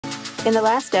In the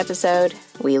last episode,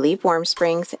 we leave Warm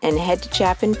Springs and head to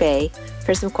Chapin Bay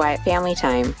for some quiet family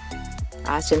time.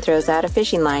 Austin throws out a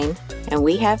fishing line, and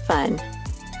we have fun.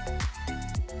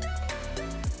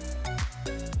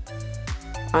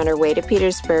 On our way to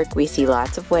Petersburg, we see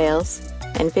lots of whales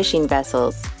and fishing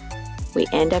vessels. We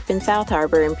end up in South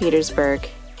Harbor in Petersburg,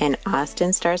 and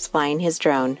Austin starts flying his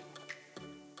drone.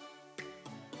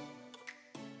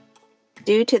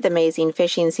 Due to the amazing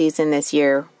fishing season this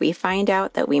year, we find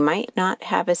out that we might not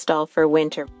have a stall for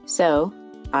winter. So,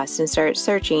 Austin starts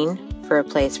searching for a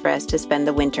place for us to spend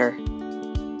the winter.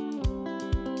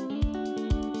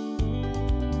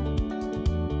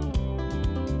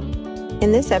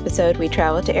 In this episode, we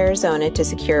travel to Arizona to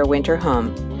secure a winter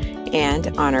home.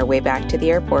 And on our way back to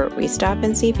the airport, we stop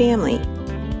and see family.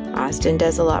 Austin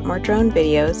does a lot more drone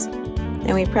videos,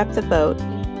 and we prep the boat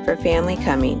for family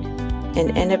coming,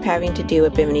 and end up having to do a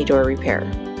Bimini door repair.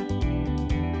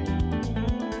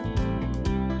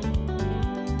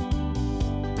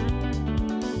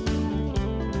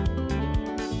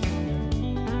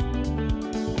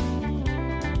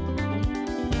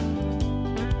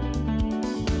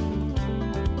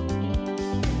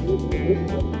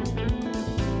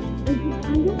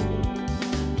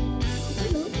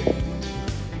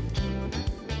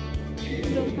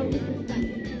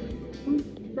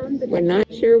 We're not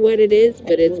sure what it is,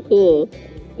 but it's cool.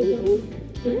 Hi, boys.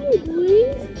 Where are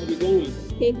we going?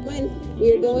 Okay, Gwen,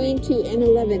 we are going to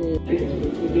N11.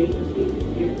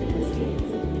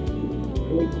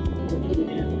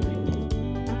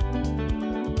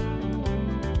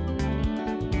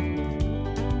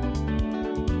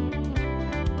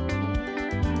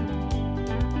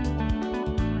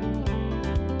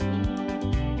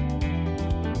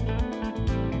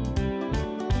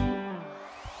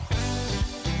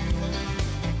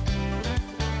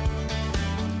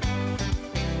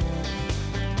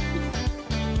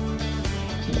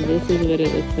 This is what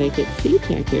it looks like at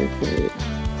SeaTac Airport.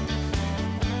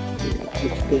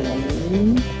 It's good.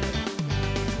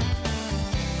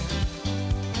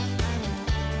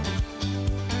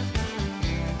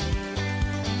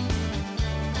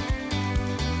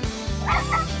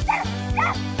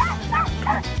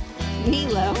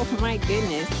 Milo, my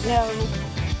goodness, no.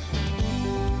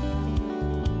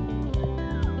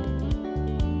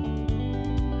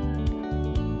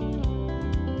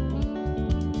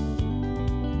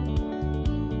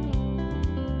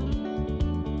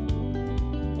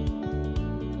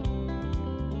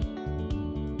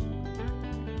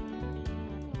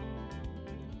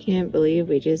 Can't believe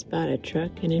we just bought a truck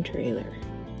and a trailer.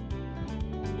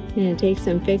 It's gonna take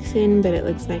some fixing, but it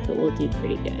looks like it will do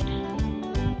pretty good.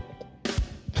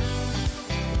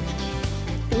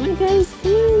 Come on, guys,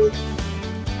 come on.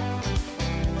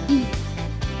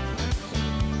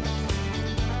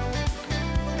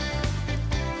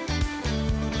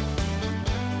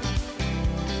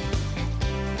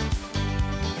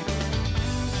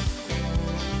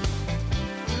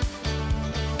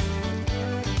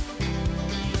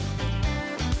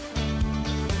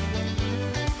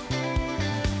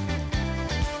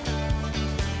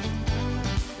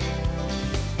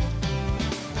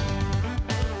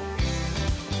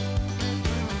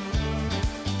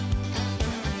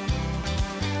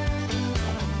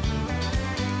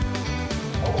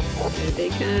 Here they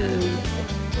come.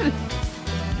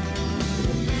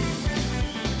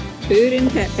 Food and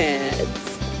pet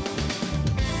pads.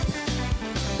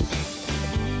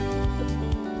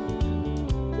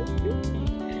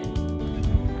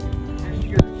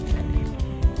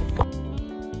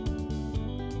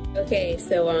 Okay,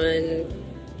 so on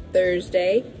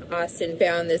Thursday, Austin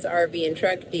found this RV and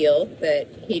truck deal that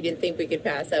he didn't think we could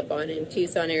pass up on in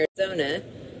Tucson, Arizona.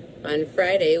 On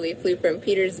Friday, we flew from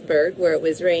Petersburg, where it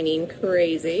was raining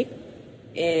crazy,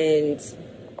 and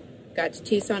got to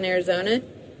Tucson, Arizona.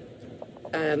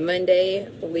 Monday,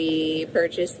 we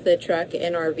purchased the truck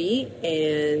and RV,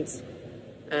 and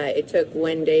it took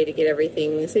one day to get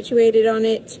everything situated on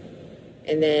it.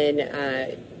 And then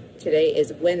today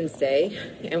is Wednesday,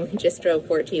 and we just drove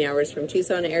 14 hours from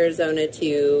Tucson, Arizona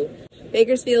to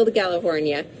Bakersfield,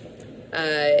 California.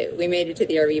 We made it to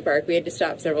the RV park. We had to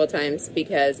stop several times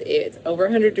because it's over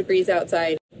 100 degrees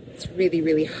outside. It's really,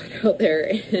 really hot out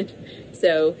there. And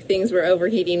so things were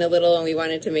overheating a little, and we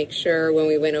wanted to make sure when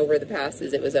we went over the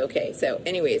passes it was okay. So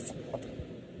anyways,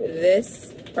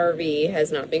 this RV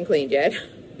has not been cleaned yet.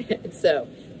 So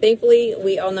thankfully,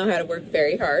 we all know how to work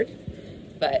very hard.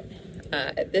 But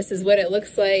this is what it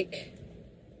looks like.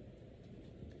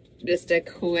 Just a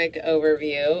quick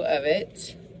overview of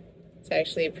it. It's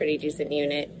actually a pretty decent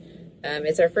unit.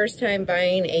 It's our first time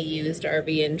buying a used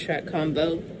RV and truck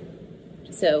combo,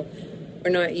 so we're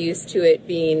not used to it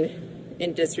being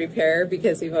in disrepair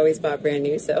because we've always bought brand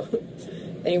new. So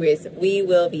anyways, we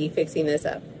will be fixing this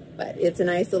up. But it's a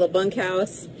nice little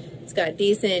bunkhouse. It's got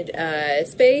decent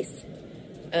space.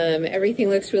 Everything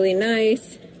looks really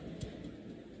nice,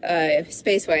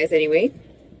 space-wise anyway.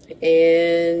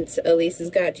 And Elise has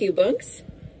got 2 bunks.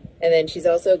 And then she's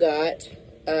also got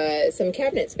some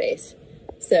cabinet space.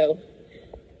 So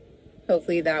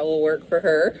hopefully that will work for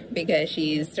her because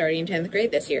she's starting 10th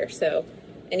grade this year. So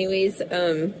anyways,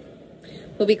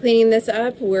 we'll be cleaning this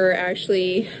up. We're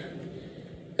actually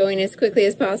going as quickly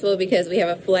as possible because we have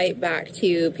a flight back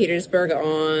to Petersburg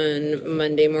on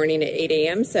Monday morning at 8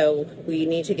 a.m. So we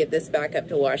need to get this back up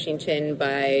to Washington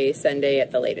by Sunday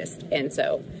at the latest. And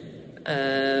so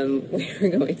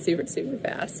we're going super, super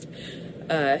fast.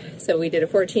 So we did a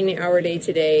 14-hour day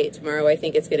today. Tomorrow I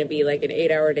think it's going to be like an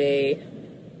 8-hour day.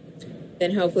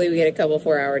 Then hopefully we get a couple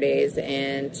 4-hour days,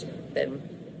 and then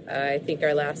I think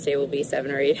our last day will be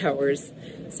 7 or 8 hours.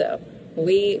 So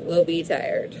we will be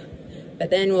tired.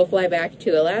 But then we'll fly back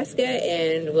to Alaska,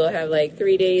 and we'll have like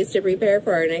 3 days to prepare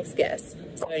for our next guest.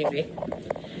 So anyway,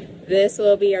 this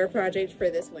will be our project for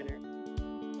this winter.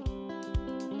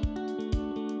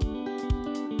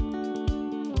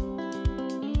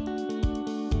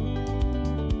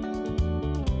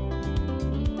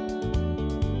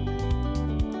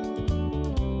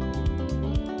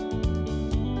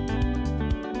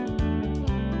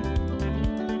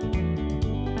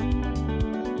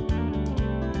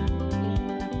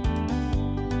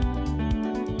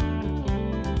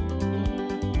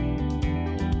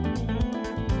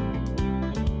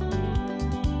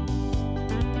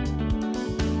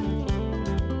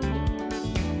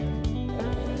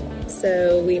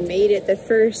 So we made it. The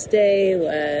first day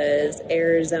was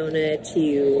Arizona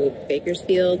to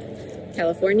Bakersfield,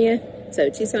 California. So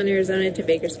Tucson, Arizona to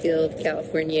Bakersfield,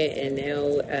 California, and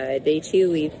now day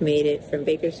 2 we've made it from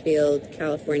Bakersfield,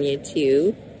 California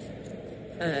to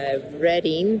Red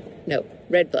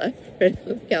Bluff,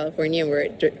 California. We're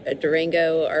at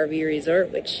Durango RV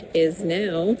Resort, which is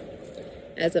now,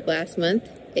 as of last month,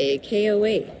 a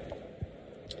KOA.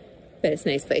 But it's a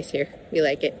nice place here. We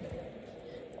like it.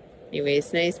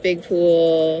 Anyways, nice big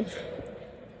pool,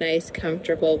 nice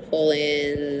comfortable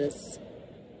pull-ins.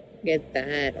 Look at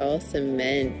that, all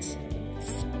cement.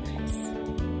 It's so nice.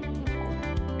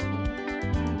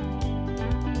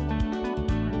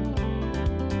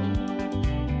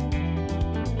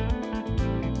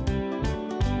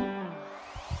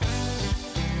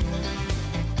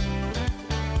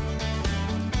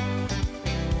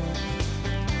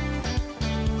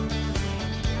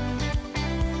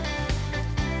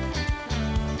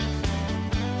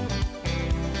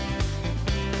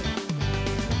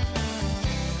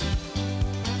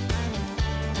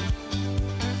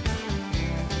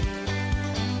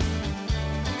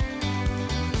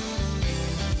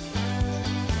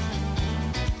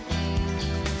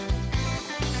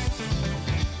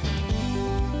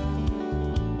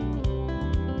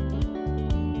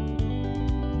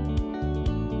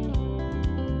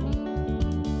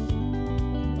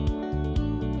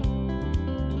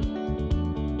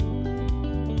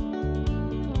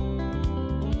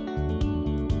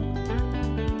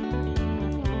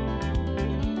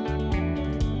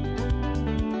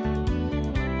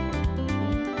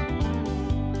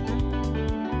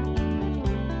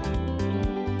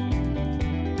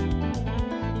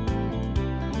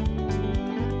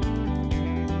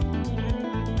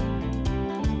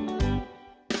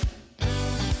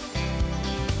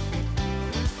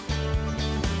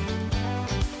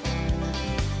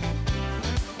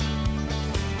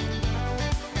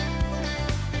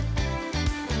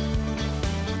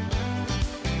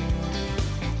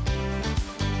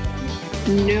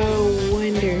 No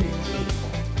wonder.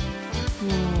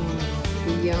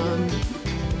 Oh, yum.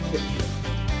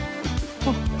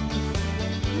 Oh,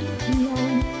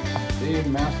 yum. They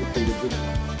masticated this one.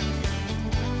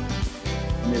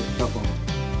 Made a couple.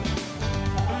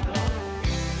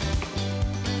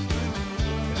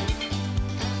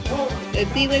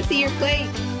 Let's see your plate.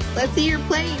 Let's see your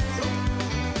plate.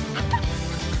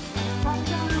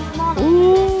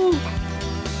 Ooh.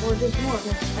 Or just more,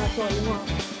 that's all you want.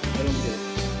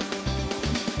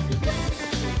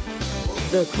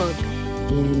 The cook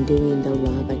and doing the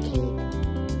lava cake.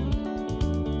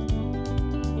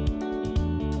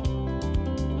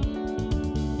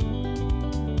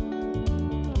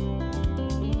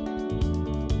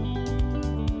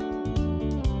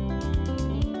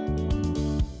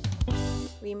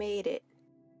 We made it.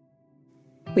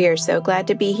 We are so glad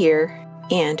to be here,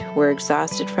 and we're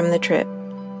exhausted from the trip.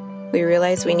 We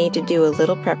realize we need to do a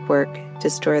little prep work to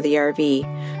store the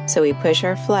RV, so we push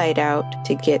our flight out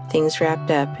to get things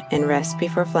wrapped up and rest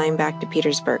before flying back to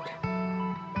Petersburg.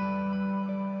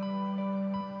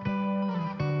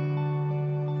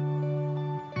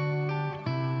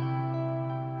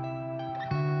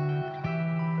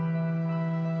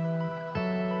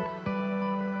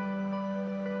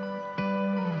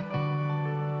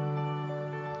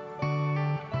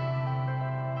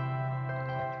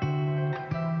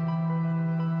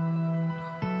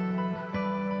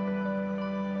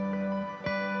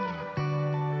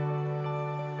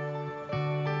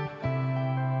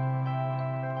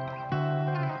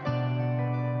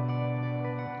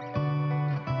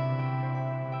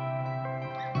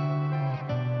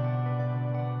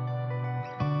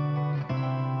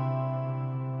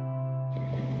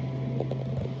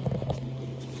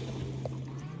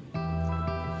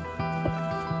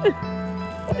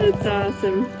 That's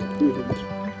awesome.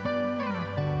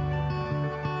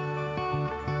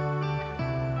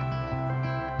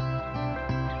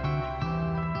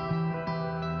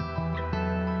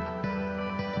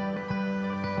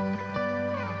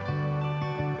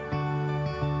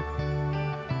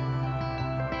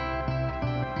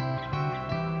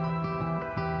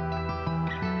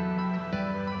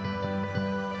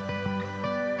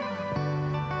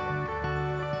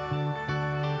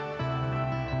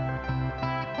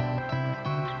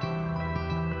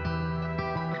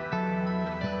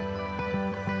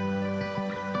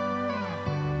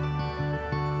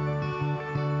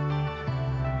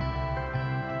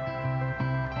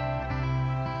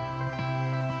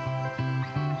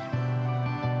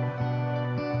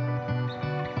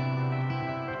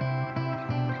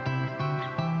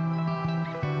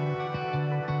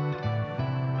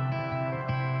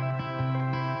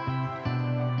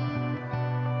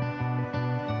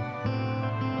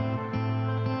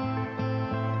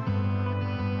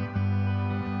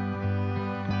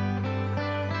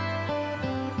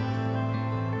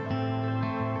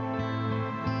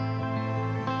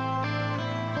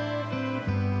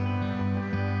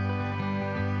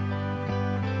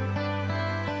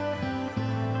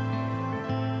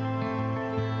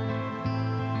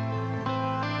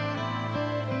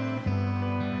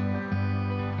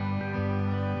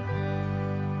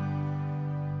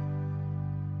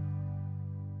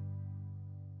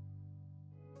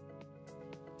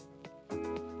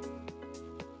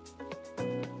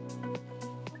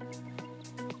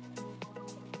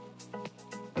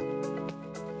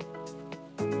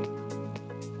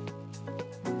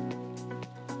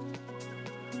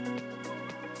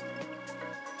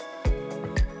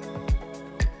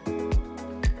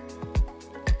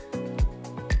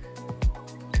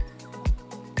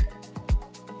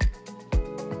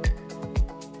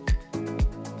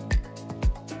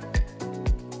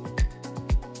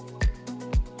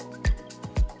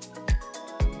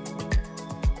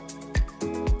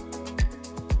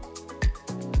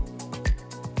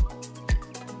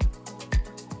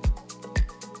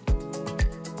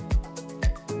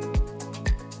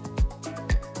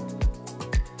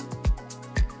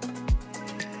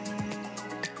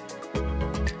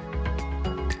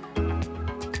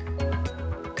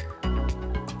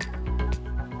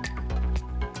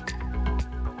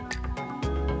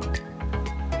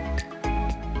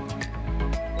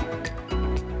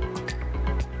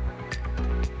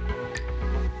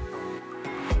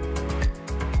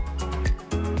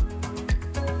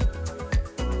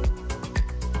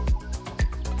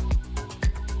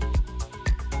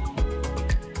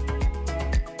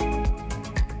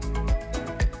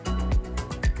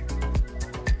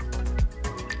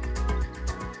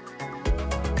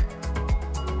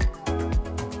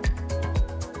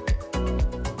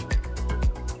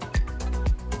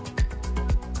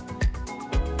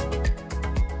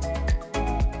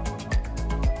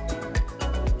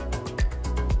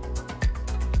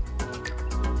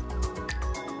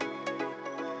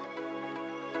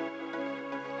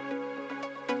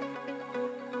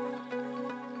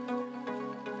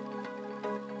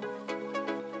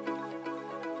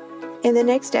 In the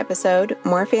next episode,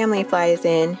 more family flies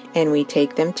in and we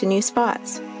take them to new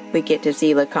spots. We get to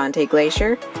see LeConte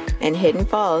Glacier and Hidden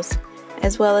Falls,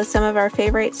 as well as some of our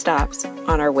favorite stops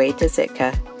on our way to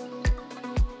Sitka.